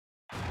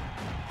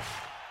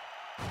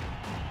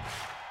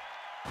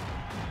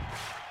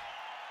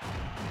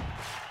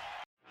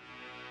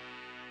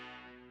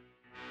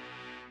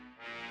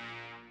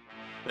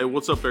Hey,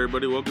 what's up,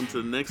 everybody? Welcome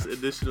to the next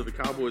edition of the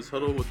Cowboys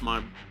Huddle with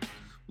my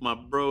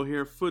bro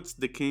here, Foots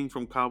the King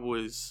from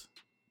Cowboys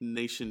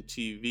Nation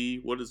TV.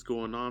 What is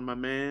going on, my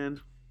man?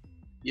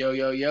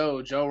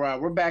 Yo, Joe Rod.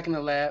 We're back in the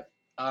lab,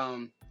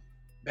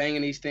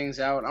 banging these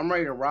things out. I'm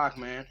ready to rock,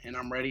 man, and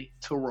I'm ready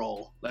to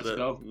roll. Let's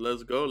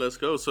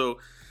go. So,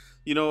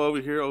 over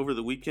here over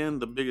the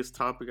weekend, the biggest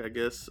topic, I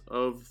guess,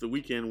 of the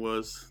weekend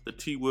was the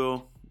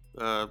T-Will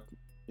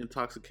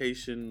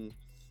intoxication,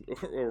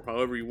 or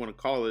however you want to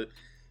call it.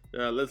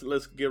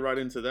 Let's get right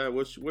into that.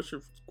 What's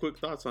your quick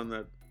thoughts on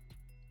that?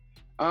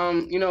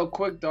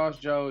 Quick thoughts,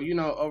 Joe.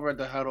 Over at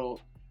the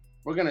huddle,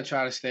 we're gonna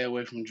try to stay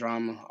away from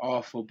drama,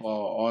 all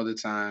football, all the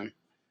time.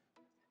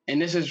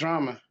 And this is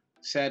drama,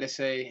 sad to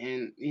say.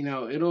 And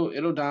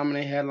it'll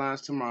dominate headlines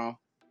tomorrow,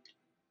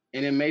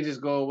 and it may just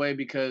go away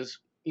because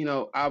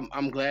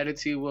I'm glad that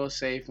T-Will's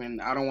safe,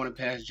 and I don't want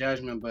to pass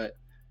judgment, but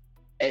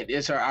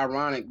it's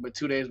ironic. But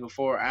 2 days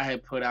before, I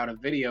had put out a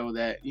video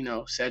that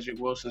Cedric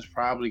Wilson's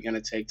probably gonna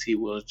take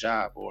T-Will's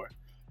job, or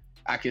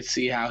I could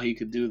see how he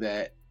could do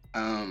that.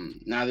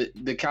 Now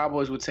the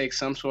Cowboys would take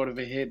some sort of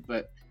a hit,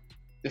 but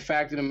the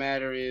fact of the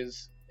matter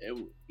is,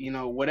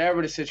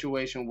 whatever the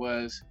situation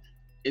was,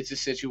 it's a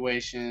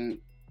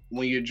situation.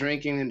 When you're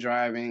drinking and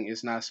driving,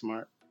 it's not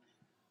smart.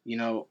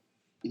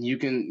 You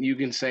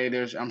can say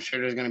I'm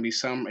sure there's going to be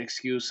some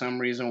excuse, some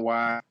reason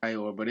why,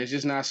 but it's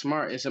just not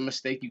smart. It's a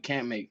mistake you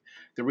can't make.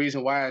 The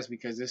reason why is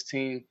because this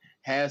team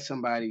has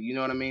somebody, you know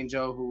what I mean,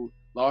 Joe, who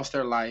lost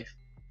their life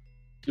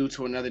due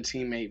to another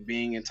teammate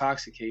being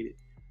intoxicated.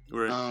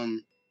 Right.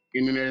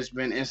 Remember, there's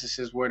been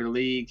instances where the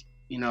league,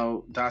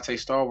 Dante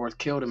Stallworth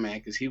killed a man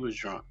because he was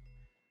drunk.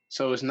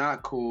 So it's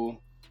not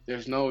cool.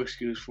 There's no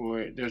excuse for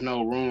it. There's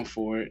no room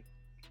for it.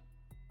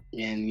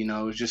 And,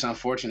 it's just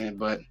unfortunate.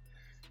 But,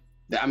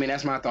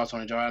 that's my thoughts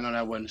on it, Joe. I know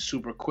that wasn't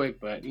super quick,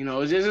 but,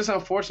 it's just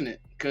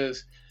unfortunate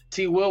because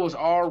T-Will was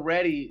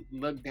already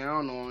looked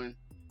down on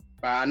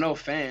by, I know,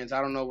 fans. I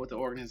don't know what the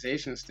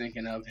organization's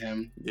thinking of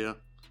him. Yeah.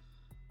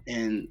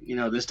 And,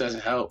 this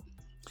doesn't help.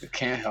 It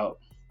can't help.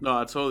 No,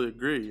 I totally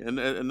agree,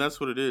 and that's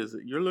what it is.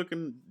 You're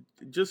looking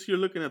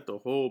at the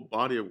whole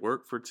body of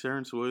work for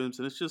Terrance Williams,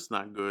 and it's just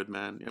not good,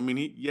 man. I mean,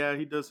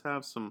 he does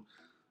have some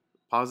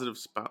positive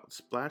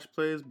splash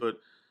plays, but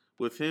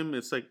with him,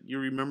 it's like you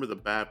remember the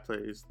bad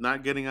plays,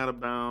 not getting out of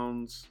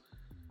bounds,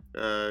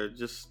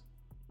 just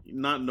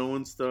not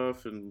knowing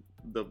stuff, and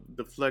the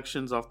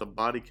deflections off the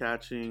body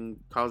catching,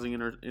 causing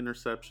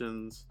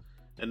interceptions,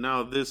 and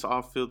now this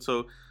off field.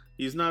 So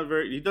he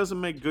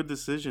doesn't make good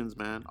decisions,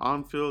 man,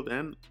 on field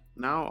and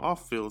now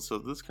off field. So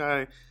this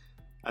guy,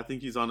 I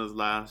think he's on his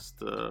last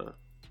little,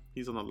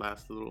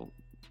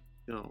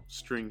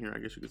 string here, I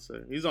guess you could say.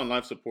 He's on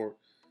life support.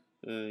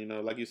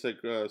 Like you said,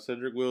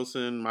 Cedric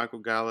Wilson, Michael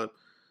Gallup,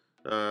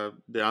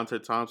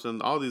 Deontay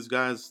Thompson, all these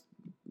guys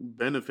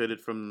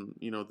benefited from,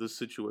 this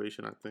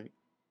situation, I think.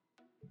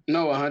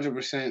 No,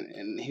 100%.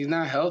 And he's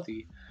not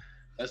healthy.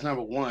 That's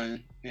number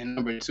one. And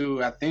number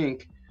two, I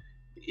think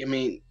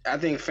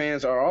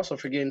fans are also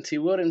forgetting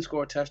T-Will didn't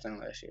score a touchdown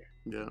last year.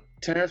 Yeah.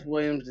 Terrance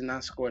Williams did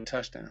not score a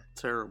touchdown.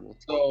 Terrible.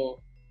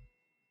 So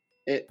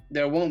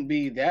there won't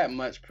be that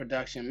much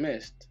production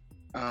missed.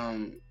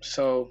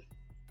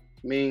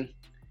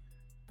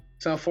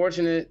 It's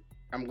unfortunate.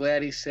 I'm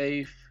glad he's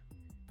safe,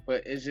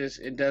 but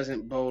it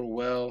doesn't bode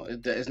well.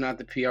 It's not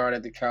the PR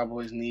that the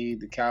Cowboys need.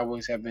 The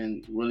Cowboys have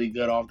been really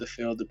good off the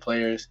field. The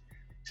players,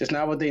 it's just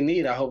not what they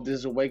need. I hope this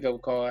is a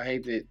wake-up call. I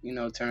hate that,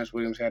 Terrance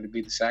Williams had to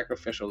be the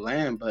sacrificial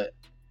lamb, but,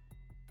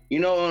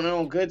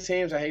 on good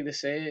teams, I hate to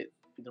say it,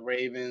 the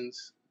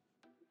Ravens,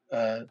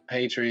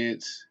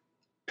 Patriots,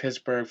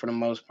 Pittsburgh for the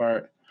most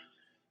part,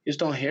 you just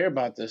don't hear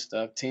about this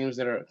stuff. Teams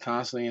that are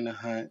constantly in the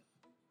hunt.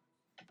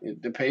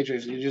 The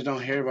Patriots, you just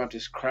don't hear about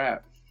this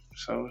crap.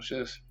 So it's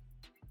just,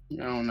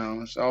 I don't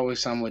know. It's always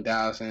something with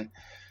Dallas. And,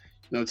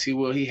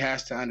 T-Will, he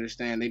has to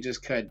understand. They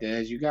just cut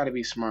Dez. You got to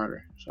be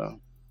smarter.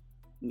 So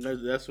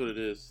that's what it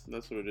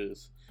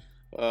is.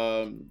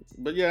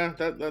 But yeah,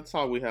 that's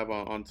all we have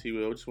on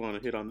T-Will. I just want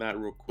to hit on that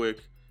real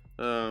quick.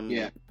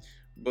 Yeah.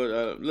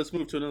 But let's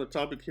move to another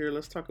topic here.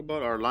 Let's talk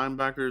about our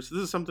linebackers. This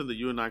is something that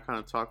you and I kind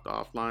of talked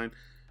offline.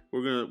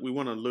 We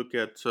want to look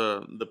at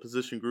the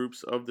position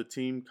groups of the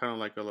team, kind of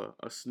like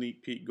a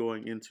sneak peek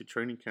going into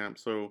training camp.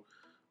 So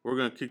we're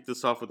going to kick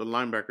this off with the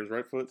linebackers,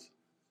 right, Foots?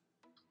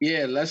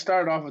 Yeah, let's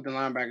start off with the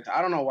linebackers.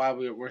 I don't know why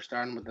we're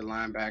starting with the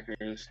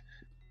linebackers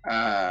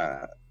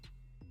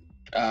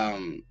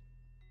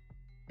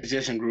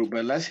position group,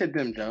 but let's hit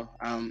them, Joe.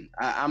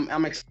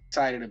 I'm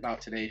excited about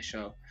today's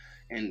show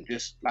and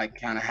just like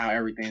kind of how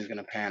everything's going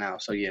to pan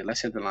out. So yeah, let's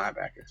hit the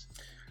linebackers.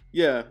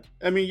 Yeah,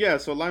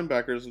 so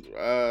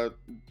linebackers,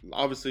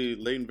 obviously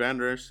Leighton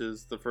Vander Esch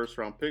is the first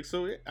round pick,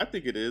 so I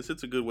think it is.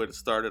 It's a good way to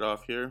start it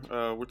off here.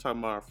 We're talking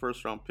about our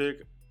first round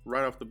pick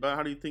right off the bat.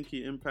 How do you think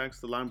he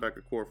impacts the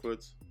linebacker core,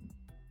 Foots?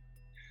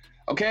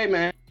 Okay,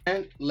 man.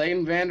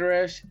 Leighton Vander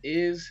Esch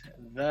is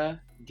the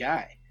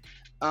guy.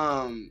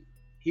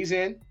 He's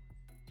in.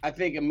 I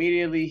think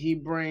immediately he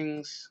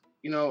brings,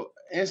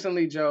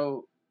 instantly,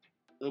 Joe,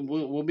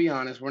 we'll be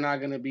honest, we're not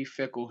going to be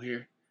fickle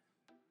here.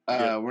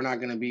 Yeah, We're not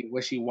going to be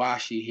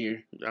wishy-washy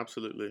here.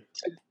 absolutely.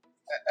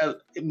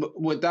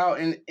 Without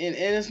and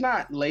it's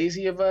not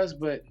lazy of us,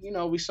 but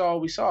we saw,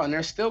 and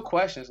there's still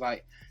questions.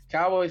 Like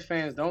Cowboys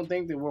fans don't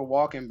think that we're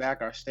walking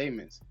back our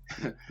statements.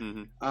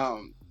 Hmm.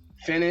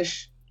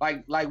 Finish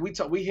like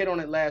we hit on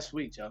it last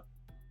week, Joe.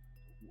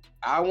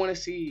 I want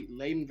to see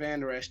Leighton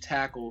Vander Esch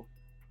tackle,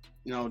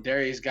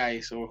 Darius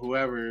Geis or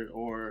whoever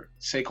or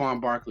Saquon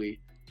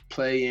Barkley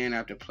play in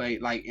after play,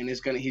 and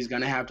he's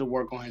gonna have to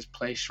work on his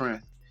play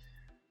strength.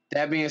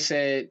 That being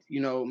said,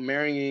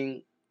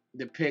 marrying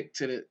the pick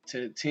to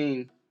the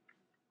team,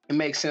 it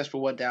makes sense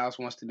for what Dallas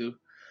wants to do.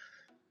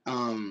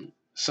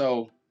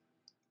 So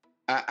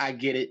I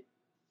get it.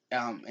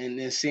 And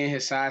then seeing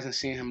his size and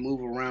seeing him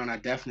move around, I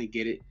definitely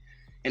get it.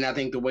 And I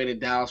think the way that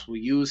Dallas will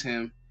use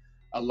him,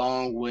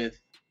 along with,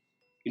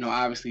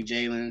 obviously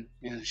Jalen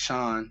and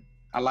Sean,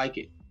 I like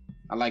it.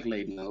 I like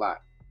Leighton a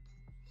lot.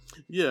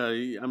 Yeah,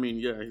 I mean,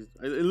 yeah,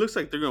 it looks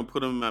like they're gonna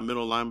put him at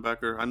middle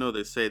linebacker. I know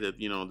they say that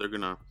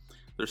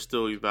they're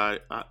still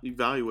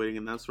evaluating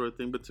and that sort of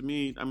thing. But to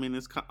me, I mean,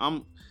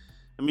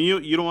 I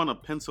mean, you don't want to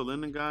pencil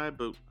in a guy,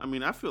 but I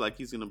mean, I feel like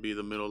he's gonna be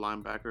the middle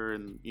linebacker,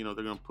 and they're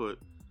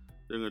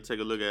gonna take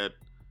a look at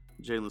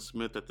Jalen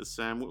Smith at the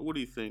Sam. What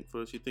do you think,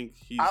 Fuss? You think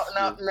he's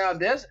now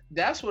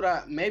that's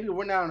what maybe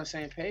we're not on the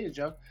same page,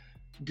 Joe.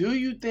 Do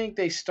you think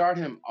they start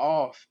him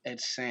off at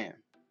Sam?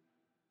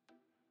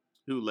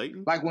 who,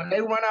 Leighton? Like when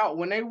they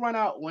run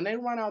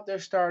out their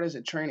starters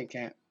at training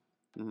camp.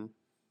 Mm-hmm.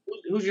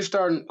 Who's your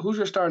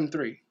starting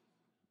three?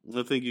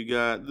 I think you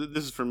got.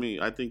 This is for me.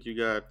 I think you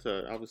got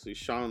obviously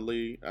Sean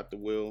Lee at the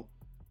wheel.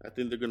 I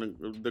think they're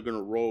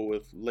gonna roll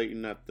with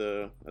Leighton at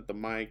the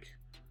mic,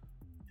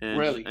 and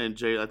Really? and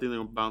Jay. I think they're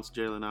gonna bounce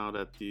Jalen out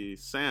at the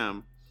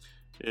Sam,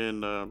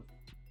 and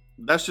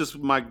that's just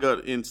my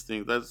gut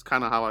instinct. That's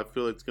kind of how I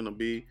feel it's gonna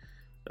be,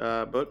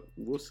 but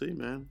we'll see,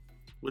 man.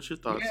 What's your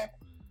thoughts? Yeah.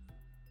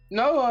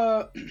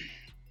 No,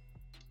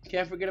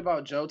 can't forget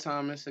about Joe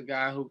Thomas, a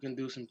guy who can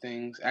do some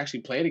things.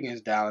 Actually played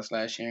against Dallas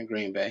last year in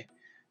Green Bay.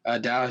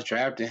 Dallas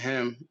drafted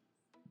him.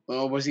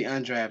 Well, was he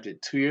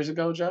undrafted 2 years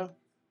ago, Joe?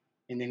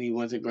 And then he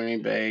went to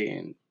Green Bay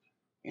and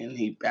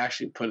he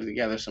actually put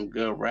together some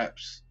good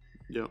reps.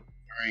 Yeah.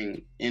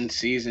 During in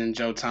season,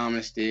 Joe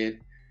Thomas did.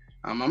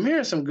 I'm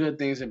hearing some good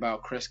things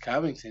about Chris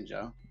Covington,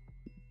 Joe.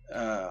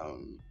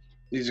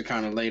 These are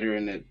kind of later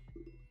in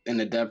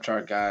the depth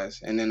chart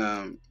guys, and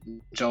then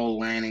Joel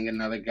Lanning,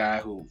 another guy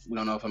who we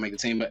don't know if he'll make the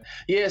team, but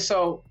yeah.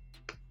 So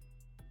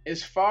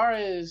as far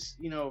as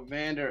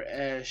Vander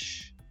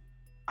Esch,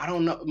 I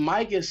don't know.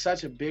 Mike is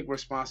such a big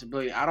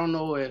responsibility. I don't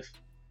know if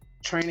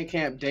training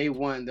camp day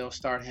one they'll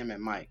start him at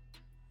Mike.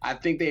 I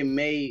think they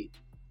may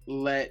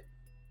let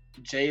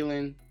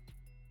Jalen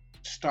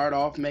start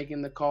off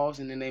making the calls,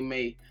 and then they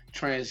may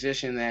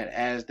transition that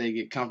as they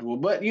get comfortable.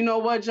 But you know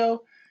what,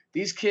 Joe?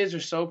 These kids are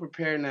so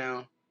prepared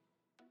now.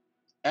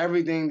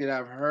 Everything that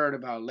I've heard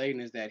about Leighton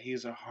is that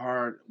he's a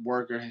hard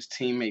worker. His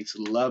teammates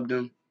loved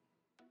him.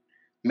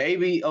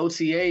 Maybe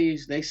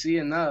OTAs, they see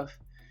enough.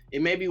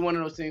 It may be one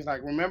of those things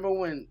like, remember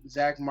when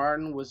Zach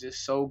Martin was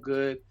just so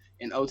good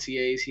in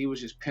OTAs? He was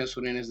just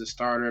penciled in as the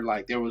starter.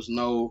 Like, there was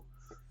no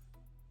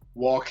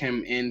walk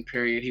him in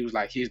period. He was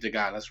like, he's the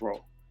guy, let's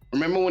roll.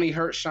 Remember when he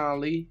hurt Sean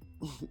Lee?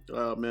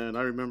 Oh, man,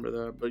 I remember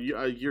that. But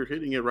you're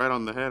hitting it right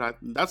on the head.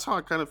 That's how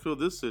I kind of feel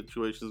this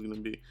situation is going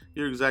to be.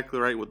 You're exactly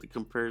right with the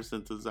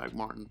comparison to Zach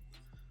Martin.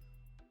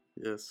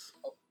 Yes.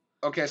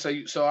 Okay,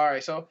 so all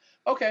right, so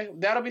okay,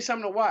 that'll be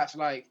something to watch.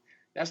 Like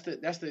that's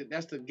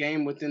the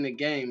game within the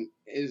game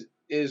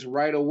is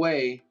right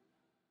away.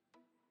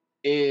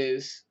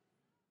 Is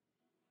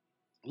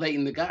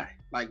Leighton the guy?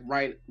 Like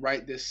right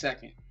this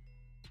second.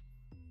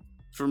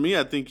 For me,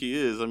 I think he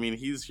is. I mean,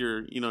 he's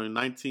your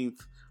 19th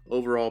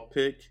overall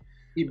pick.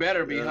 He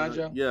better be, huh,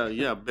 Joe?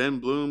 Yeah. Ben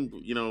Bloom,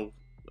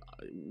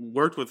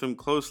 worked with him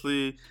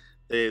closely.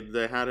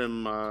 They had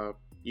him,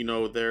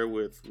 there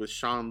with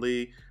Sean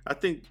Lee. I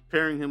think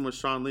pairing him with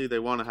Sean Lee, they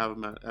want to have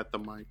him at the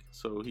mic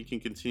so he can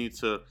continue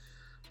to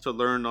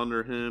learn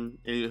under him,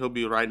 and he'll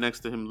be right next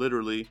to him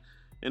literally.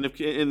 And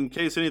if in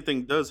case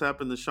anything does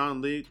happen to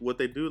Sean Lee, what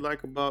they do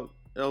like about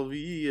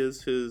LVE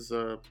is his,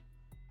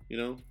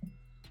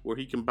 where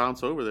he can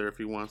bounce over there if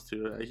he wants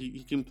to.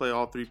 He can play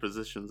all three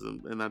positions,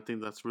 and I think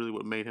that's really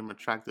what made him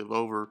attractive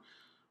over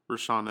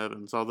Rashaan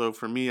Evans. Although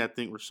for me, I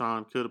think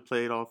Rashaan could have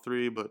played all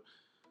three, but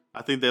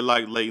I think they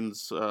like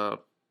Leighton's,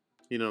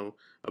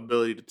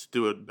 ability to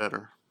do it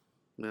better.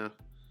 Yeah.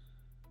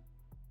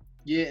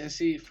 Yeah, and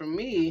see, for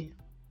me,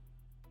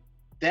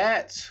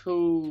 that's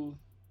who.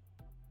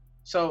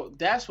 So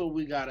that's what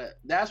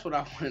that's what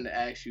I wanted to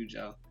ask you,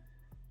 Joe.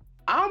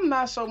 I'm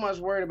not so much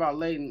worried about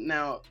Leighton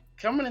now.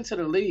 Coming into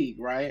the league,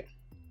 right?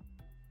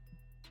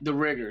 The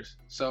rigors.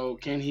 So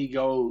can he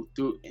go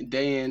through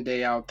day in,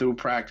 day out through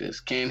practice?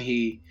 Can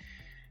he,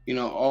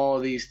 all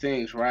these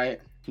things, right?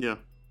 Yeah.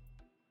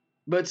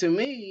 But to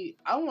me,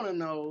 I want to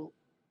know,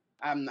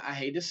 I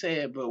hate to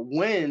say it, but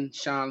when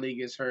Sean Lee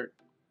gets hurt,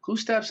 who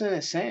steps in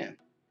at Sam?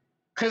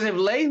 Because if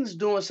Leighton's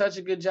doing such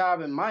a good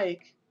job at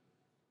Mike,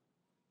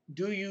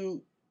 do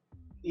you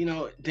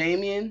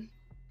Damian,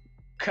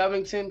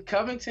 Covington.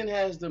 Covington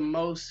has the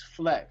most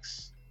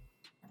flex.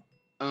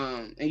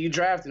 And you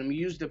drafted him. You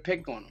used the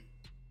pick on him.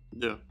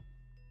 Yeah.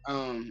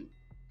 Um,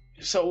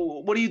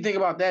 so what do you think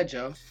about that,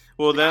 Joe?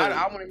 Well,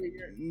 I want to hear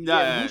your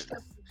yeah. yeah,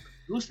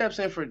 Who steps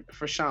in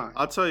for Sean?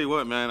 I'll tell you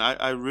what, man.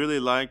 I really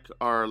like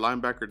our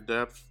linebacker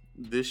depth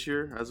this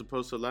year as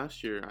opposed to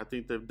last year. I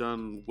think they've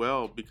done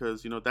well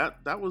because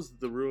that was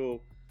the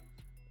real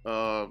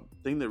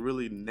thing that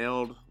really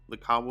nailed the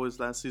Cowboys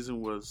last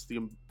season was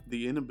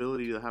the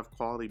inability to have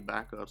quality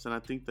backups, and I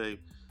think they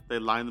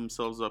lined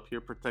themselves up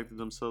here, protected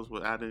themselves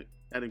with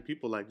adding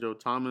people like Joe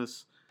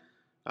Thomas.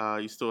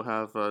 You still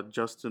have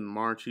Justin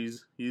March.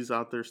 He's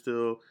out there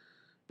still,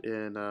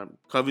 and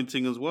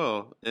Covington as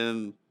well,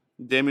 and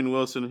Damian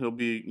Wilson. He'll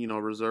be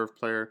a reserve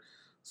player.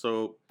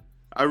 So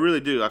I really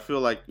do. I feel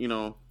like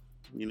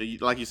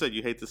like you said,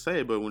 you hate to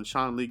say it, but when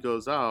Sean Lee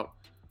goes out,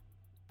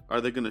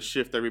 are they going to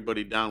shift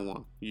everybody down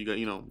one? Do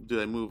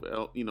they move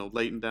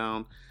Leighton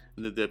down,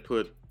 and did they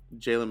put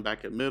Jalen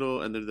back at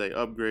middle, and did they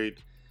upgrade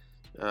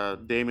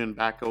Damon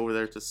back over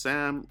there to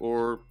Sam,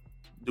 or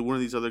do one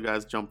of these other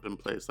guys jump in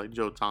place like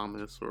Joe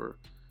Thomas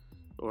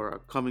or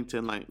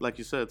Covington, like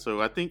you said?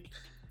 So I think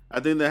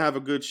they have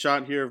a good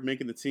shot here of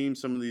making the team.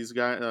 Some of these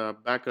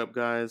backup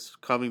guys,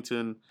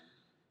 Covington.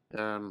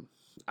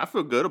 I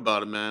feel good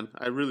about it, man.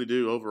 I really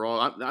do.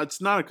 Overall,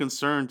 it's not a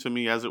concern to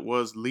me as it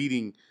was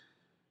leading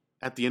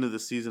at the end of the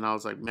season. I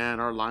was like, man,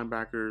 our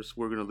linebackers,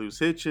 we're gonna lose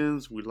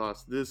Hitchens. We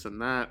lost this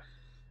and that.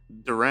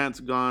 Durant's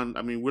gone.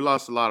 I mean, we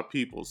lost a lot of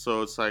people.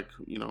 So it's like,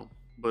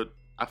 but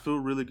I feel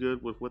really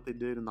good with what they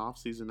did in the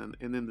offseason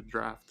and in the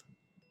draft.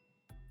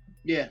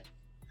 Yeah,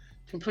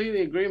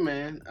 completely agree,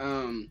 man.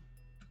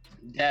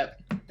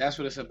 Depth, that's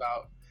what it's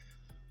about.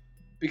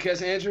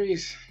 Because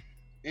injuries,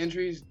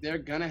 they're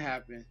gonna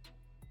happen.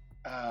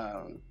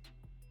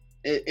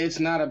 It's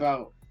not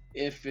about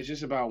if, it's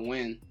just about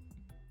when,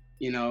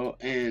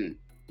 and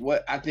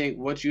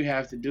what you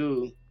have to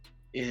do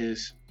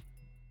is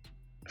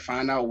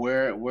find out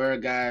where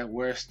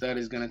a stud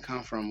is gonna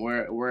come from,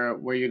 where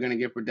you're gonna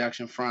get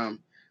production from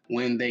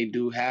when they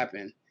do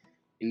happen.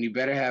 And you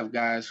better have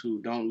guys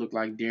who don't look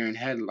like deer in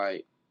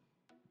headlight,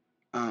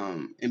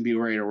 and be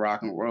ready to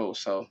rock and roll.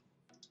 So,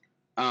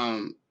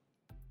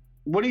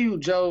 what are you,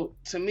 Joe?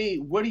 To me,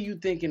 what are you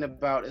thinking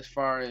about as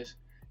far as,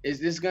 is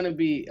this going to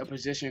be a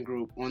position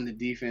group on the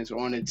defense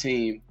or on the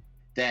team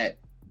that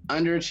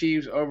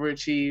underachieves,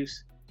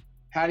 overachieves?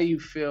 How do you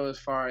feel as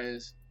far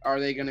as, are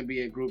they going to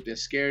be a group that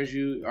scares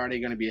you? Are they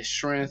going to be a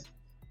strength,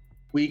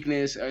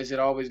 weakness? Or is it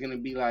always going to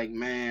be like,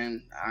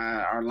 man,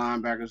 our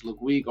linebackers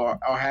look weak? Or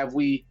have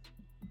we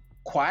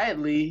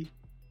quietly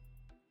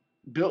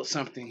built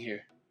something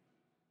here?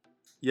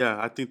 Yeah,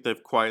 I think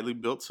they've quietly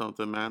built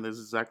something, man. That's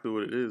exactly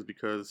what it is,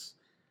 because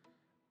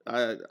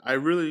I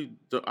really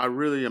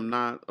am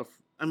not.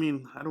 I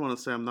mean, I don't want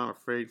to say I'm not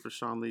afraid for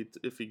Sean Lee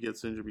if he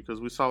gets injured, because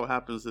we saw what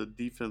happens to the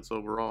defense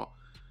overall.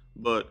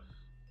 But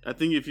I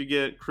think if you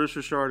get Chris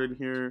Richard in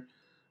here,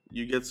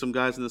 you get some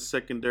guys in the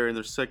secondary in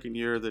their second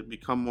year that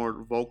become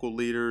more vocal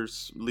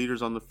leaders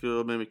on the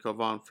field, maybe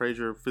Kavon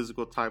Frazier,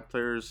 physical type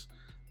players,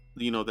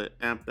 that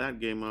amp that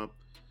game up.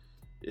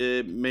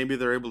 Maybe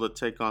they're able to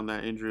take on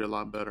that injury a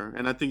lot better.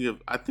 And I think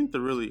they're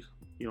really,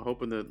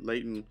 hoping that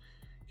Leighton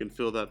can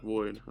fill that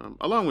void,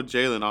 along with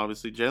Jalen.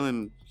 Obviously,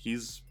 Jalen,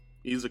 he's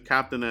a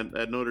captain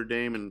at Notre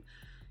Dame, and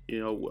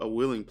a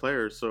willing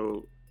player.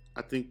 So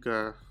I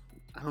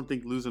don't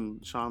think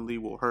losing Sean Lee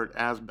will hurt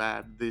as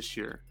bad this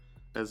year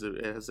as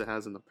it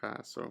has in the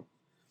past. So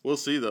we'll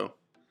see, though.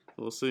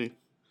 We'll see.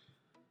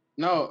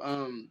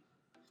 No,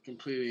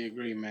 completely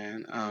agree,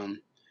 man.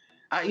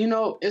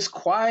 It's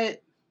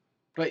quiet.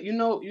 But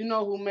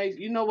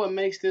what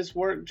makes this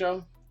work,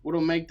 Joe? What'll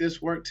make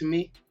this work to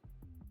me?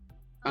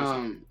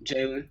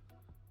 Jalen.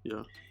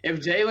 Yeah.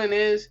 If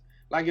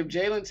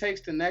Jalen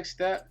takes the next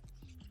step,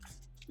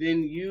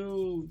 then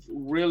you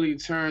really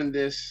turn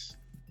this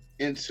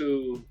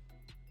into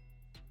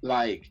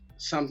like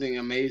something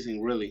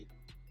amazing, really.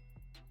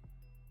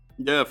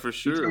 Yeah, for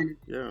sure.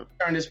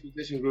 Turn this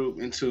position group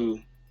into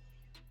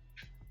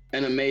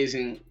an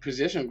amazing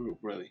position group,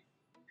 really.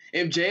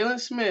 If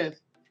Jalen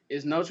Smith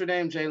is Notre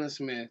Dame Jalen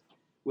Smith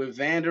with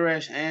Van Der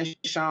Esch and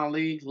Sean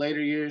Lee,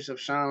 later years of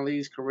Sean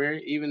Lee's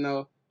career, even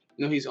though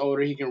he's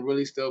older, he can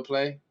really still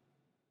play.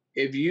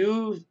 If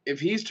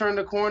he's turned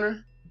the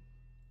corner,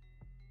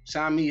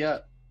 sign me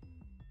up.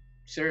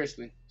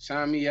 Seriously,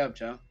 sign me up,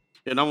 Joe.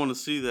 And I want to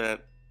see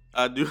that.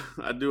 I do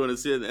want to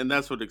see it, and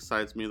that's what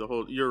excites me.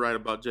 You're right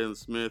about Jalen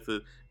Smith.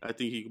 I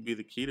think he could be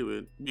the key to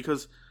it,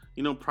 because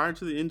prior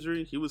to the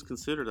injury, he was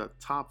considered a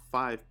top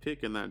 5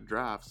 pick in that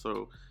draft.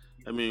 So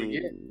I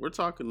mean, we're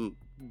talking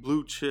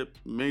blue chip,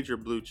 major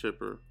blue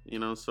chipper,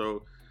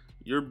 so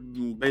you're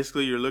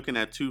looking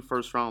at 2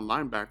 first-round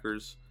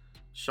linebackers.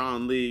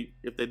 Sean Lee,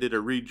 if they did a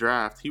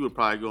redraft, he would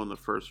probably go in the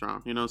first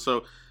round,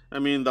 so I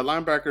mean, the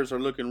linebackers are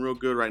looking real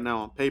good right now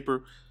on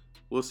paper.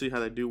 We'll see how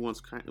they do once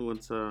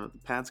the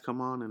pads come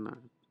on in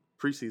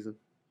preseason.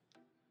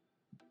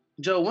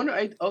 Joe, when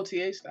do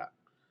OTA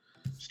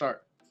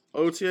start?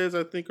 OTAs,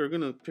 I think, are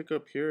going to pick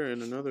up here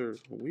in another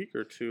week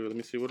or two. Let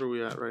me see. What are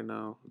we at right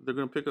now? They're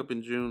going to pick up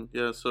in June.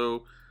 Yeah,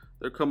 so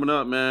they're coming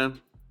up, man.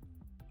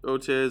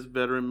 OTAs,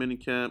 veteran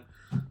minicamp.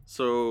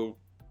 So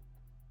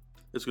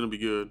it's going to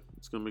be good.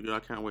 It's going to be good. I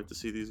can't wait to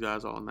see these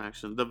guys all in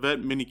action. The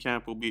vet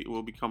minicamp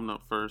will be coming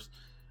up first,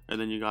 and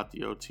then you got the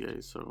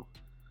OTAs. So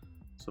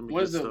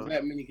When's the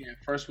vet minicamp?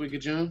 First week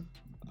of June?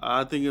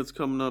 I think it's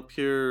coming up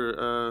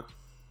here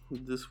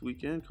this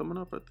weekend. Coming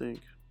up, I think.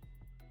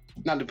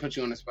 Not to put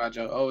you on the spot,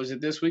 Joe. Oh, is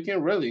it this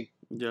weekend? Really?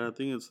 Yeah, I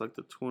think it's like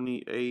the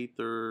 28th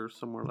or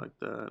somewhere like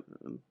that.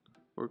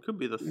 Or it could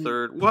be the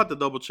 3rd. We'll have to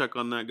double check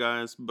on that,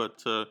 guys.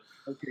 But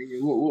okay, yeah,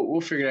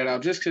 we'll figure that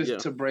out just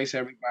to brace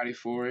everybody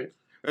for it.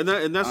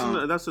 And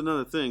that's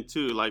another thing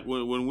too. Like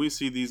when we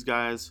see these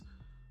guys,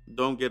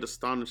 don't get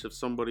astonished if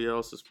somebody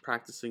else is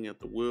practicing at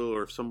the wheel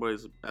or if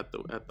somebody's at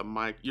the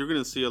mic. You're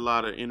gonna see a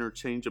lot of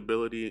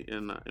interchangeability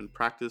in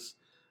practice.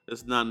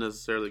 It's not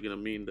necessarily gonna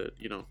mean that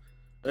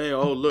hey,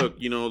 oh look,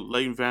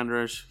 Leighton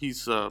Vander Esch,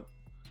 he's out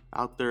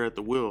there at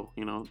the wheel.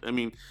 I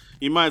mean,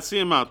 you might see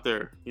him out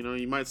there.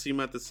 You might see him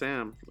at the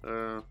Sam.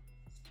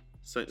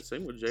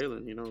 Same with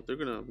Jalen.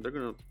 They're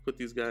gonna put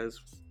these guys.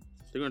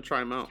 They're gonna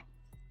try him out.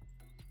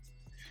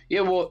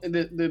 Yeah, well,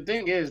 the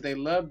thing is, they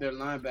love their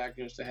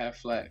linebackers to have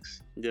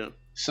flex. Yeah.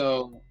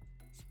 So,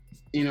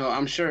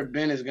 I'm sure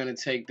Ben is gonna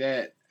take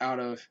that out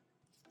of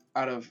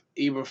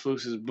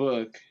Eberflus's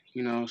book.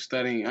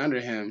 Studying under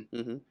him.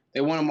 Mm-hmm. They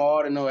want them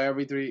all to know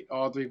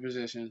all three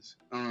positions.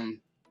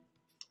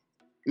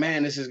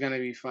 Man, this is gonna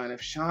be fun.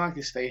 If Sean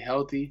can stay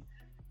healthy,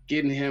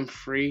 getting him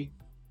free,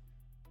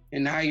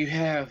 and now you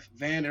have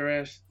Van Der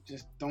Esch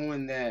just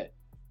throwing that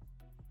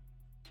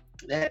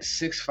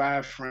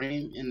 6'5"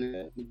 frame in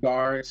the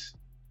guards.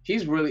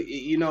 He's really,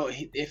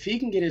 if he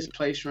can get his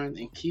play strength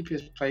and keep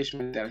his play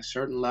strength at a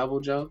certain level,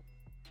 Joe,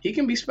 he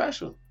can be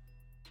special.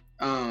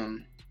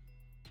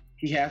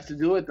 He has to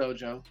do it though,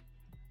 Joe,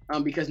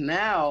 because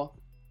now.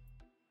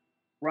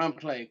 Run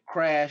play,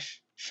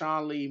 crash,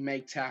 Sean Lee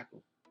make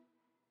tackle.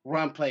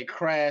 Run play,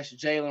 crash,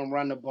 Jalen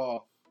run the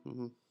ball.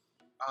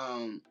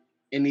 Mm-hmm.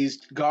 And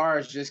these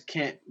guards just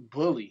can't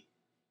bully.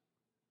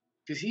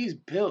 Because he's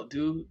built,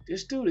 dude.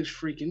 This dude is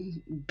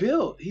freaking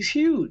built. He's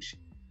huge.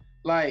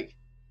 Like,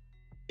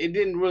 it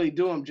didn't really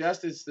do him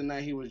justice the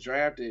night he was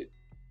drafted.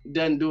 It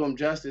doesn't do him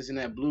justice in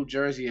that blue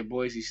jersey at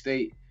Boise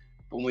State.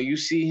 But when you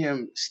see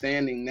him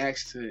standing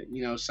next to,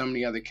 some of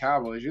the other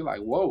Cowboys, you're like,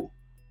 whoa.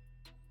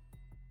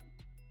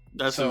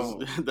 That's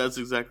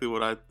exactly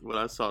what I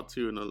saw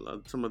too in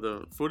some of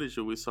the footage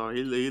that we saw.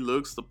 He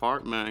looks the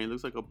part, man. He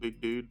looks like a big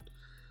dude.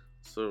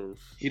 So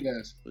he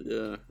does.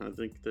 Yeah, I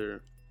think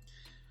they're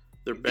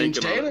banking. And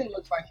Jalen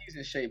looks like he's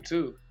in shape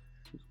too.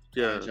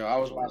 Yeah, Joe, I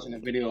was watching a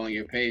video on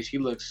your page. He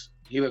looks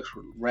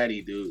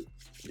ready, dude.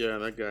 Yeah,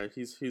 that guy.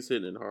 He's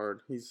hitting it hard.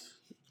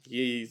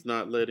 He's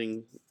not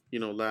letting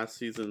last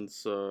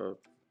season's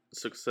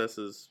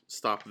successes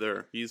stop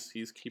there.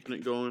 He's keeping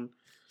it going.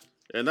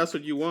 And that's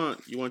what you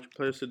want. You want your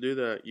players to do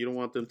that. You don't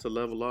want them to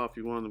level off.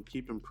 You want them to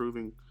keep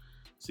improving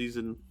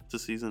season to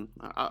season.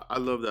 I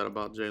love that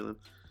about Jalen.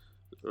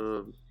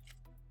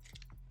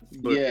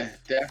 Yeah,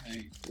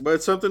 definitely. But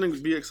it's something to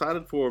be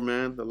excited for,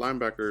 man. The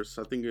linebackers.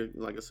 I think,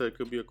 like I said, it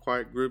could be a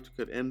quiet group that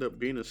could end up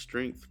being a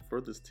strength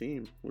for this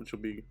team, which will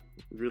be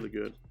really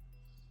good.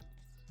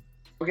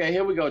 Okay,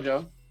 here we go,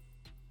 Joe.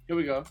 Here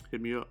we go.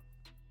 Hit me up.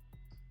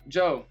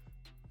 Joe.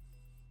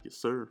 Yes,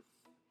 sir.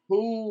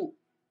 Who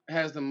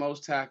has the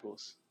most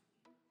tackles?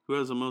 Who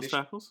has the most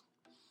tackles?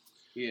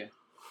 Yeah.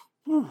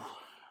 Whew.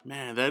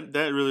 Man,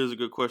 that really is a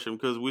good question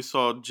because we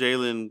saw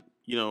Jalen,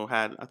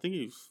 I think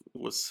he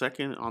was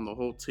second on the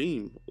whole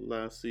team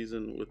last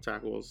season with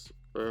tackles.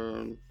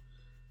 I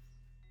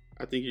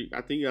think you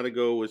got to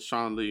go with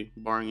Sean Lee,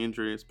 barring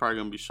injury. It's probably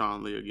gonna be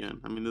Sean Lee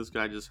again. I mean, this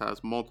guy just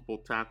has multiple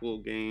tackle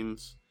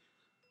games.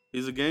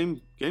 He's a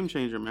game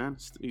changer, man.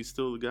 He's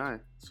still the guy.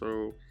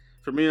 So.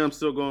 For me, I'm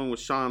still going with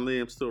Sean Lee.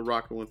 I'm still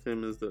rocking with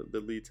him as the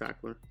lead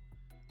tackler.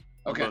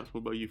 Okay. What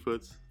about you,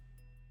 Foots?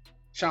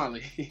 Sean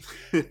Lee.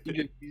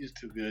 He's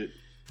too good.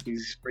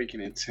 He's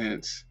freaking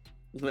intense.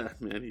 Yeah,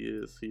 man, he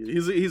is.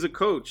 He's a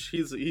coach.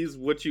 He's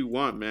what you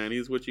want, man.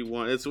 He's what you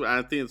want. I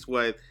think it's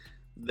why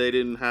they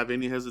didn't have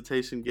any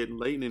hesitation getting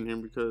Leighton in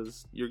him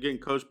because you're getting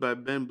coached by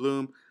Ben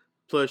Bloom,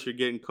 plus you're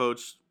getting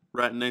coached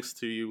right next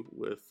to you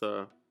with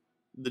the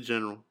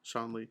general,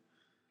 Sean Lee.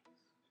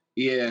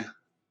 Yeah.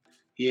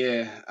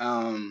 Yeah,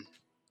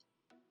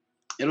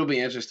 it'll be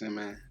interesting,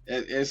 man.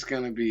 It's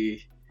gonna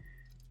be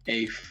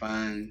a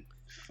fun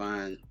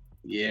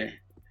year.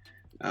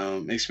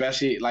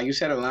 Especially like you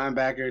said, a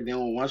linebacker.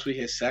 Then once we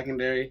hit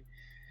secondary,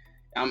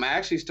 I'm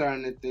actually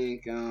really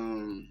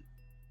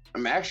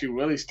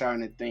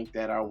starting to think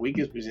that our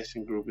weakest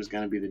position group is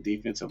gonna be the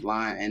defensive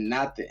line and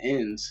not the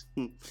ends.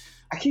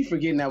 I keep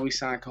forgetting that we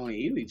signed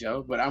Coney Ely,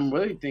 Joe, but I'm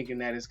really thinking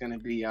that it's gonna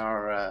be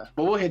our.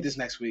 But we'll hit this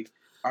next week.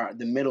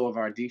 The middle of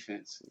our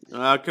defense.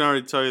 I can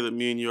already tell you that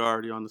me and you are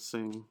already on the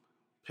same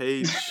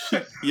page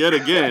yet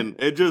again.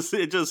 It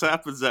just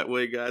happens that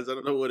way, guys. I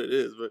don't know what it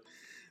is, but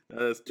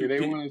That's Yeah,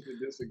 they want us to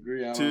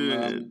disagree. I don't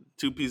know. I mean,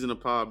 two peas in a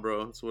pod,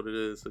 bro. That's what it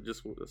is.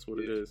 That's what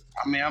it yeah. is.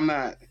 I mean, I'm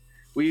not.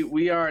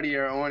 We already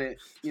are on it.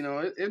 You know,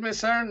 it's been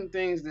certain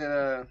things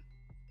that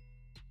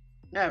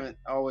haven't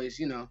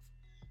always,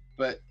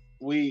 but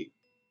we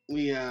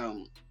we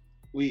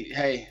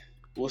hey,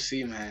 we'll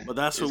see, man. But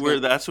that's It's gonna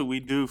that's what we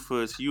do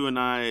for us. You and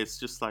I, it's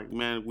just like,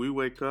 man, we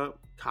wake up,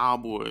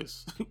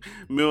 Cowboys.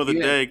 Middle of the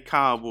yeah day,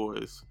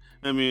 Cowboys.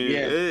 I mean,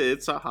 yeah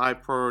it's a high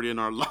priority in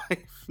our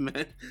life,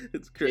 man.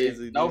 It's yeah.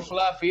 crazy, No dude.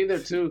 fluff either,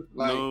 too.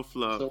 Like No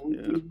fluff. so,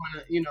 Yeah.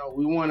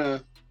 we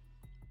wanna.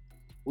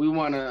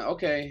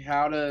 Okay,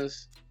 how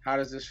does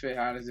this fit?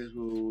 How does this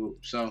move?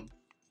 So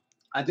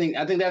I think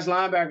that's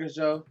linebackers,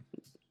 Joe.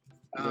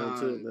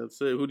 That's it.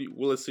 That's it. Who do you,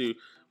 well, let's see.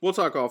 We'll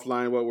talk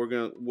offline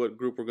what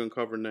group we're gonna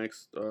cover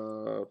next.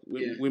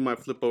 Yeah. We might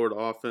flip over to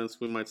offense.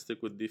 We might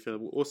stick with defense.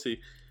 We'll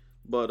see.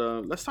 But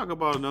let's talk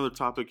about another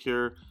topic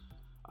here.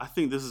 I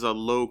think this is a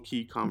low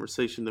key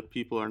conversation that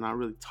people are not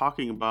really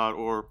talking about,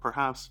 or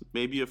perhaps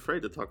maybe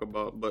afraid to talk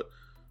about. But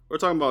we're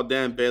talking about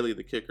Dan Bailey,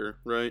 the kicker,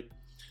 right?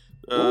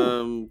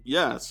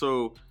 Yeah.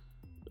 So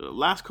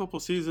last couple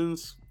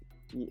seasons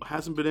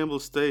hasn't been able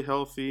to stay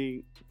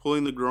healthy,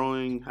 pulling the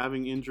groin,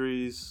 having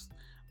injuries,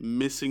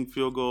 missing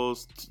field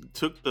goals.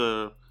 Took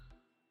the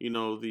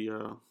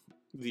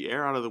the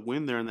air out of the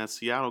wind there in that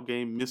Seattle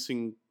game,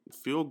 missing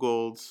field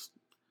goals.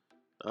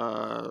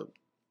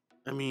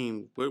 I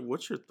mean,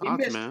 what's your He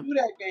thoughts, missed man? through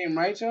that game,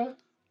 right, Joe?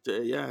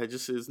 Yeah,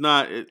 it's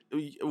not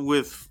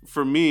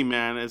for me,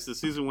 man. As the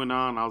season went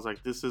on, I was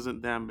like, this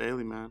isn't Dan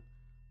Bailey, man.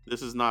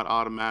 This is not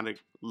automatic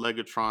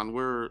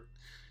Legatron.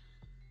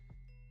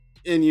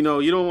 And you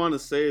don't want to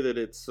say that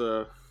it's.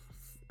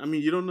 I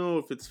mean, you don't know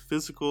if it's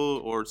physical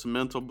or it's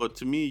mental, but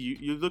to me,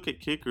 you look at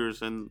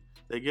kickers and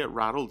they get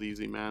rattled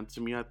easy, man.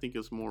 To me, I think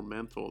it's more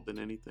mental than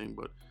anything.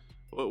 But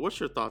what's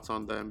your thoughts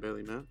on Dan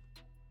Bailey, man?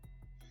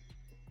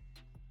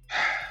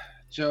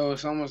 Joe,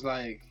 it's almost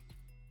like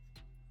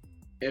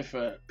if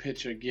a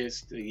pitcher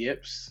gets the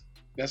yips,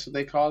 that's what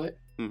they call it.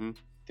 Mm-hmm.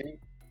 I think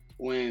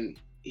when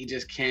he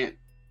just can't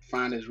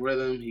find his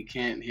rhythm, he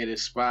can't hit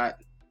his spot.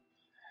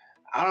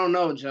 I don't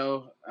know,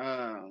 Joe.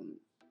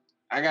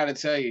 I got to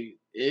tell you,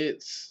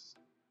 it's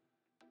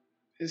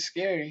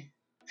scary.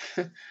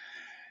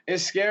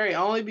 It's scary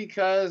only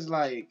because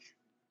like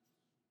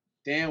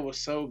Dan was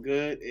so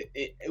good.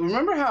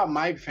 Remember how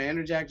Mike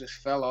Vanderjagt just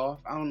fell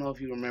off? I don't know if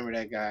you remember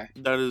that guy.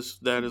 That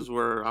is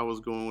where I was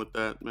going with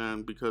that,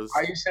 man. Because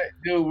Are you saying,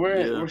 dude?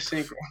 We're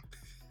synchro.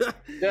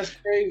 That's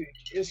crazy.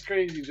 It's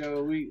crazy,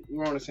 Joe.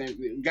 We're on the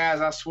same guys.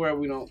 I swear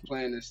we don't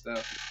plan this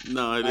stuff.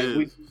 No, it is.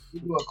 We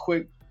do a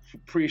quick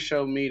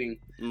pre-show meeting.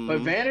 Mm-hmm. But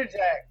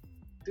Vanderjagt,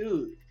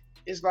 dude,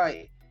 it's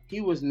like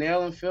he was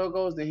nailing field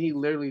goals, then he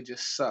literally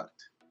just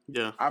sucked.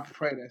 Yeah. I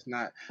pray that's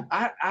not.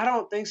 I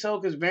don't think so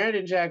because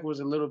Vanderjagt was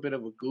a little bit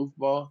of a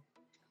goofball.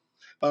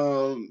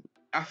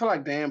 I feel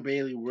like Dan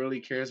Bailey really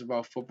cares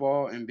about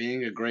football and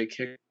being a great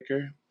kicker.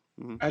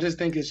 Mm-hmm. I just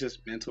think it's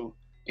just mental,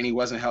 and he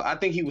wasn't held. I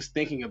think he was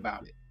thinking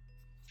about it.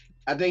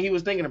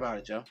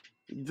 Joe.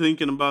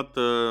 Thinking about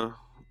the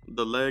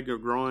leg or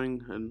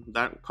groin and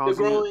that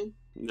causing The groin.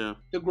 Yeah.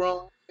 The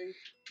groin,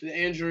 the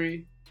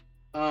injury.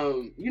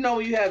 When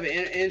you have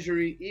an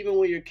injury, even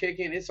when you're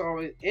kicking, it's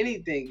always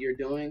anything you're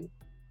doing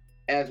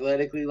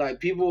athletically. Like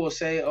people will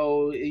say,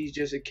 "Oh, he's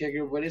just a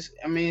kicker," but it's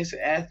an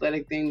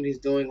athletic thing that he's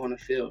doing on the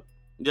field.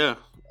 Yeah,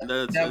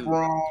 that's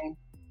wrong.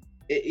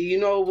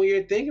 When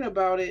you're thinking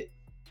about it,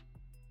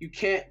 you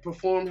can't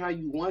perform how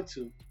you want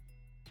to.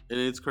 And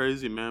it's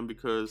crazy, man,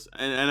 because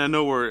and I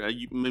know where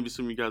maybe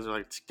some of you guys are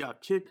like,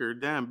 "Got kicker,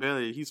 damn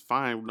Bailey, he's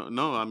fine."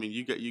 No, I mean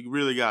you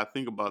really got to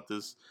think about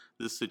this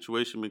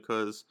situation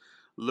because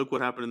look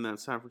what happened in that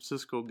San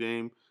Francisco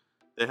game.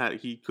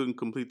 He couldn't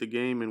complete the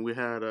game, and we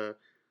had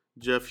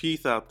Jeff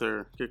Heath out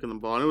there kicking the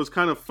ball, and it was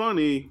kind of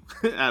funny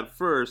at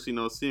first, see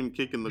him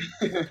kicking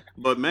the.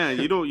 But man,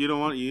 you don't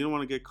want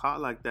to get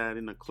caught like that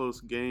in a close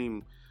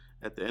game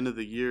at the end of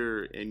the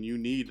year, and you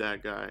need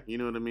that guy. You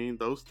know what I mean?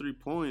 Those 3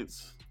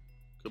 points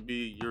could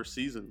be your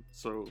season,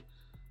 so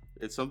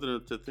it's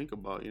something to think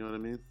about. You know what I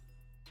mean?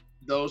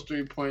 Those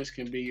 3 points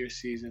can be your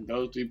season.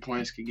 Those 3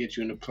 points can get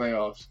you in the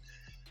playoffs.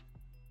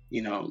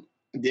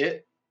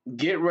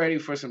 Get ready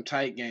for some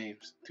tight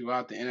games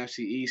throughout the NFC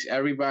East.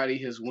 Everybody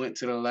has went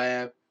to the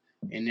lab,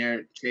 and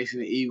they're chasing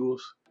the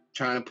Eagles,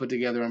 trying to put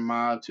together a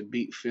mob to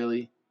beat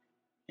Philly.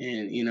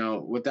 And,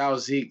 without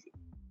Zeke,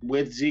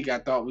 with Zeke, I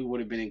thought we would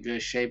have been in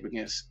good shape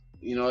against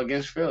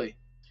Philly.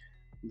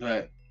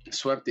 But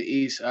swept the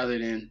East other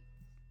than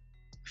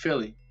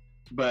Philly.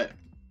 But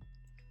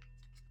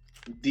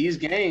these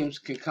games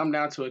can come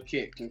down to a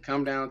kick, can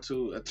come down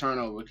to a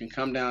turnover, can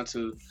come down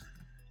to –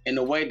 and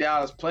the way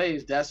Dallas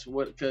plays, that's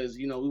what, because,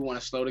 we want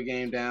to slow the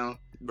game down,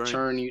 right.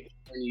 turn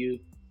you.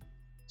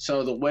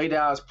 So the way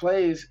Dallas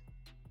plays,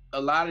 a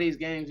lot of these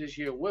games this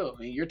year will.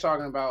 And you're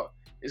talking about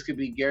this could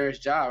be Garrett's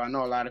job. I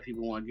know a lot of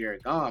people want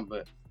Garrett gone,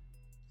 but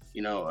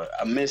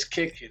a missed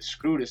kick could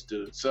screw this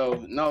dude.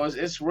 So no,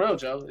 it's real,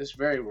 Joe. It's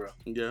very real.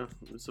 Yeah,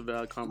 it's a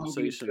valid I hope he's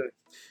conversation. good. I'm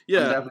Yeah,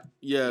 definitely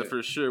yeah, good.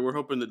 for sure. We're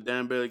hoping that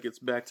Dan Bailey gets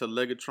back to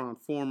Legatron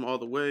form all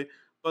the way.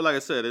 But like I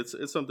said, it's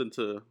something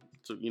to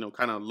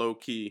kind of low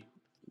key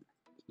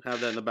have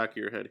that in the back of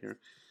your head here.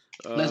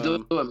 Let's do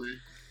it, Um,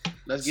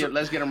 man. so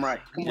Let's get him right.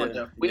 Come on, yeah,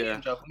 Joe. We need yeah,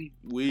 him, Joe. Come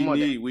on,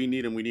 Dan. we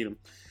need him.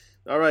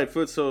 All right,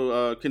 Foot.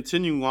 So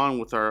continuing on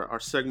with our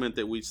segment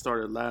that we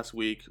started last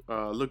week,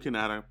 looking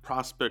at a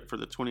prospect for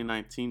the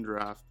 2019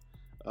 draft.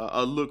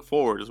 A look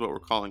forward is what we're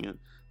calling it.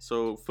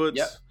 So Yep.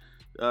 Foots,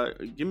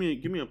 give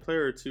me a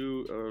player or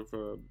two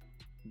of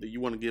that you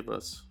want to give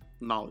us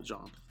knowledge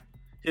on.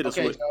 Hit us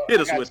Okay, with Joe. hit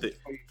I us got with you it.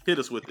 for you. Hit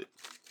us with it.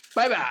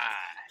 Bye bye.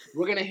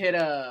 We're gonna hit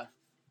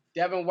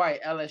Devin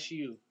White,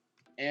 LSU,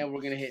 and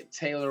we're gonna hit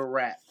Taylor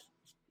Rapp,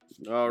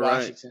 All right,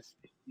 Washington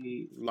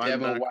State. linebacker.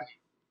 Devin White,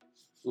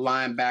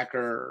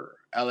 linebacker,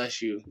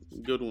 LSU.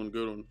 Good one.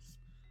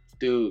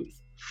 Dude,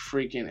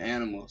 freaking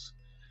animals.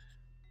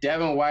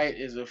 Devin White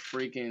is a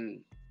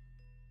freaking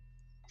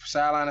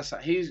sideline to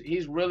side.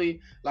 He's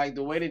really like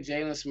the way that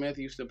Jalen Smith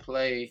used to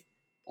play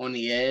on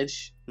the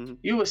edge. Mhm.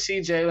 You would see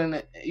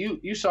Jalen.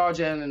 You saw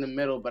Jalen in the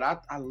middle, but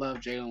I love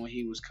Jalen when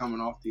he was coming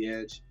off the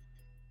edge.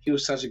 He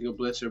was such a good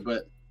blitzer.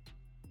 But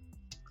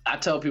I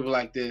tell people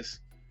like this: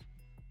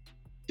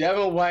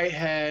 Devin White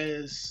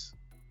has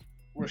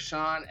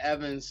Rashawn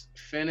Evans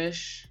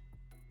finish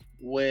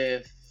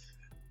with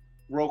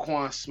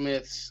Roquan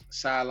Smith's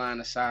sideline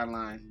to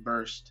sideline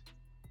burst.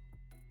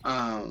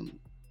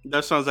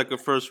 That sounds like a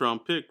first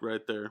round pick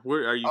right there.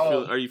 Where are you?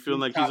 Are you feeling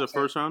like he's a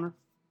first rounder?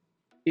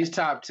 He's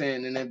top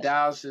 10, and if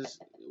Dallas is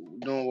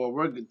doing what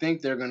we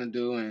think they're gonna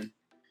do and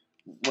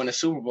win a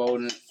Super Bowl,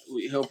 then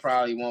he'll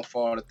probably won't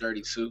fall to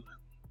 32.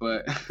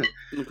 But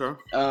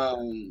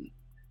Okay.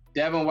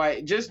 Devin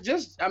White, just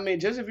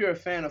if you're a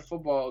fan of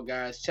football,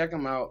 guys, check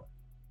him out.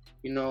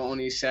 On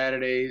these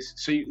Saturdays.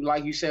 So,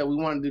 like you said, we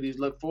want to do these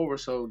look forward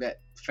so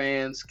that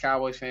fans,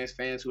 Cowboys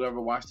fans, whoever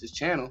watch this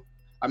channel,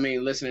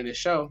 listen to this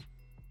show,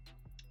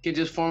 can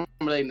just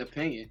formulate an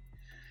opinion.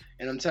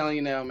 And I'm telling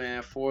you now,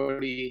 man,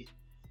 40,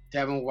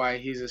 Devin White,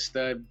 he's a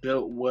stud,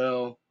 built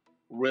well,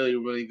 really,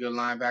 really good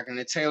linebacker. And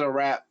then Taylor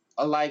Rapp,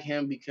 I like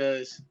him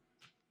because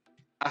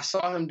I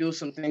saw him do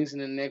some things in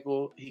the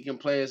nickel. He can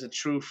play as a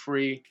true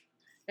free.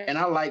 And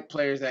I like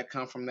players that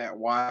come from that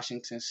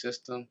Washington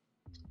system.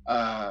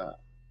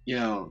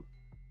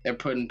 They're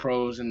putting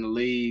pros in the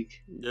league.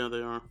 Yeah,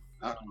 they are.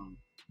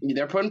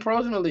 They're putting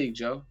pros in the league,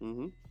 Joe.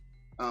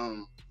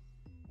 Mm-hmm.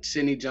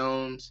 Sidney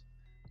Jones.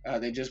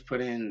 They just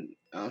put in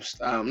not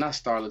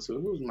Starlet too.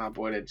 Who's my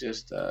boy that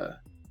just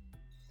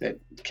that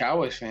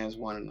Cowboys fans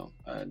wanted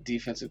him?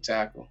 Defensive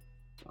tackle.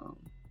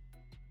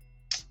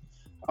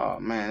 Oh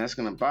man, that's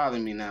gonna bother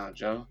me now,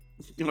 Joe.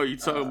 You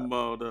talking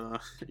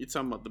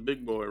about the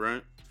big boy,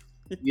 right?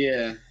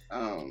 Yeah.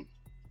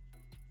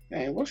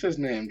 Man, what's his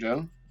name,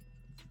 Joe?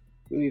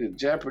 We need a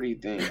Jeopardy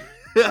thing.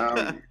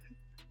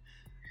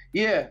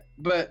 Yeah,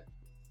 but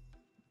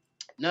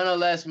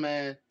nonetheless,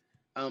 man,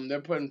 they're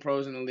putting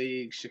pros in the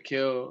league.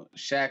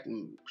 Shaq,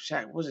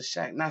 was it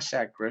Shaq? Not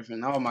Shaq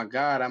Griffin. Oh my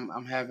God,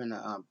 I'm having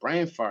a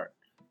brain fart.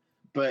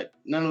 But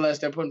nonetheless,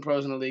 they're putting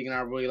pros in the league, and I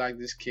really like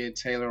this kid,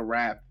 Taylor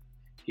Rapp.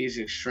 He's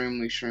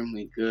extremely,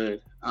 extremely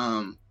good.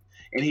 And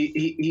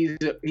he's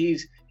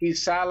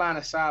sideline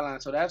to sideline.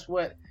 So that's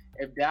what,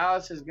 if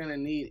Dallas is gonna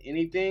need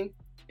anything,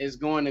 is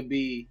going to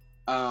be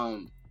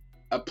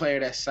a player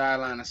that's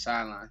sideline to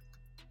sideline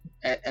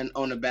and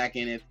on the back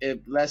end. If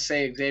let's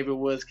say Xavier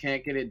Woods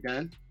can't get it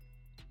done,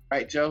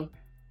 right, Joe?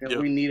 Then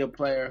we need a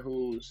player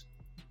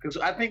because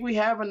I think we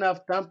have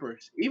enough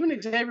thumpers. Even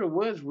Xavier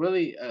Woods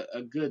really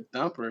a good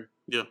thumper.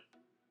 Yeah.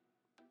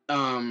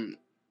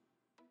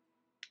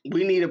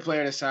 We need a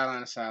player that's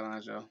sideline to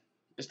sideline, Joe.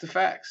 It's the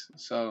facts.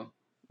 So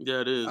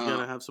yeah, it is. You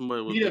gotta have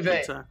somebody with Vita a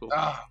Vea. tackle.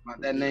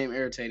 That name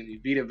irritated me.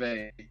 Vita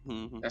Vea.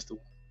 Mm-hmm. That's the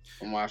one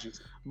from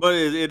Washington. But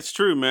it's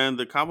true, man.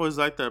 The Cowboys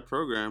like that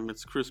program.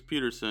 It's Chris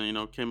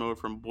Peterson, came over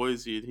from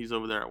Boise. He's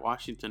over there at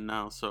Washington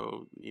now.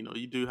 So,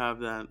 you do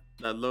have that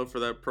love for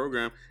that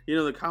program.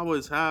 The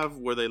Cowboys have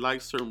where they like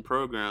certain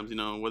programs,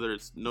 whether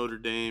it's Notre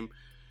Dame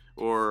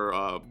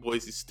or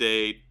Boise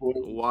State,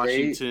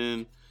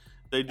 Washington.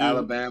 They do.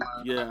 Alabama.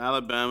 Yeah,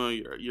 Alabama,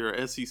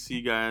 your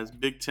SEC guys,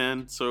 Big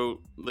Ten.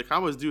 So the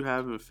Cowboys do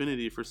have an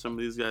affinity for some of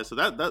these guys. So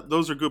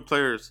those are good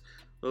players.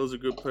 Those are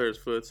good players,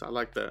 Foots. I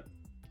like that.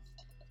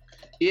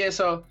 Yeah,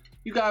 so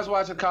you guys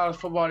watching college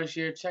football this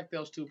year, check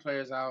those two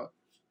players out.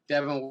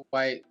 Devin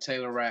White,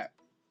 Taylor Rapp.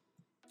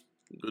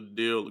 Good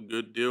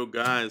deal,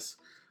 guys.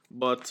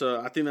 But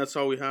I think that's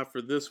all we have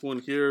for this one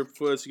here.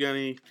 Foots, you got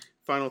any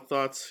final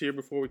thoughts here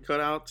before we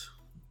cut out?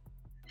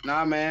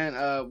 Nah, man.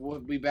 We'll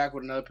be back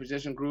with another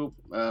position group,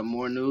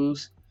 more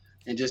news,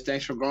 and just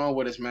thanks for growing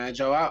with us, man.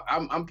 Joe,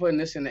 I'm putting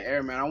this in the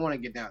air, man. I want to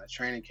get down to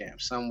training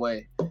camp some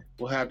way.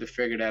 We'll have to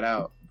figure that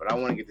out, but I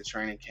want to get to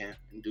training camp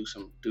and do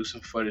some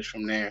footage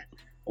from there.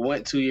 I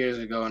went 2 years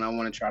ago, and I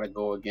want to try to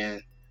go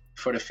again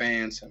for the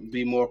fans and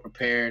be more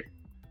prepared.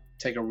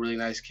 Take a really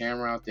nice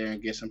camera out there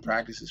and get some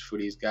practices for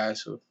these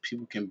guys so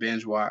people can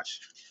binge watch.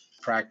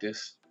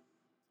 practice.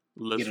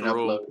 Let's Get it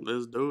roll. uploaded.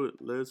 Let's do it.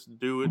 Let's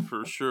do it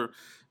for sure.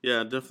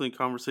 Yeah, definitely a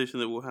conversation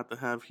that we'll have to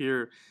have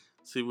here.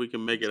 See if we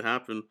can make it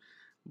happen.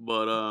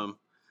 But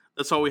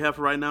that's all we have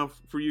for right now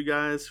for you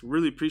guys.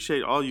 Really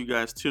appreciate all you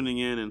guys tuning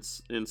in and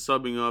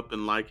subbing up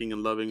and liking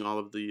and loving all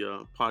of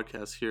the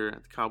podcasts here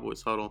at the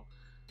Cowboys Huddle.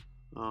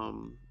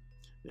 And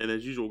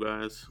as usual,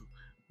 guys,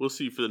 we'll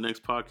see you for the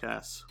next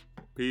podcast.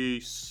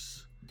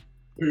 Peace.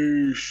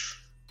 Peace.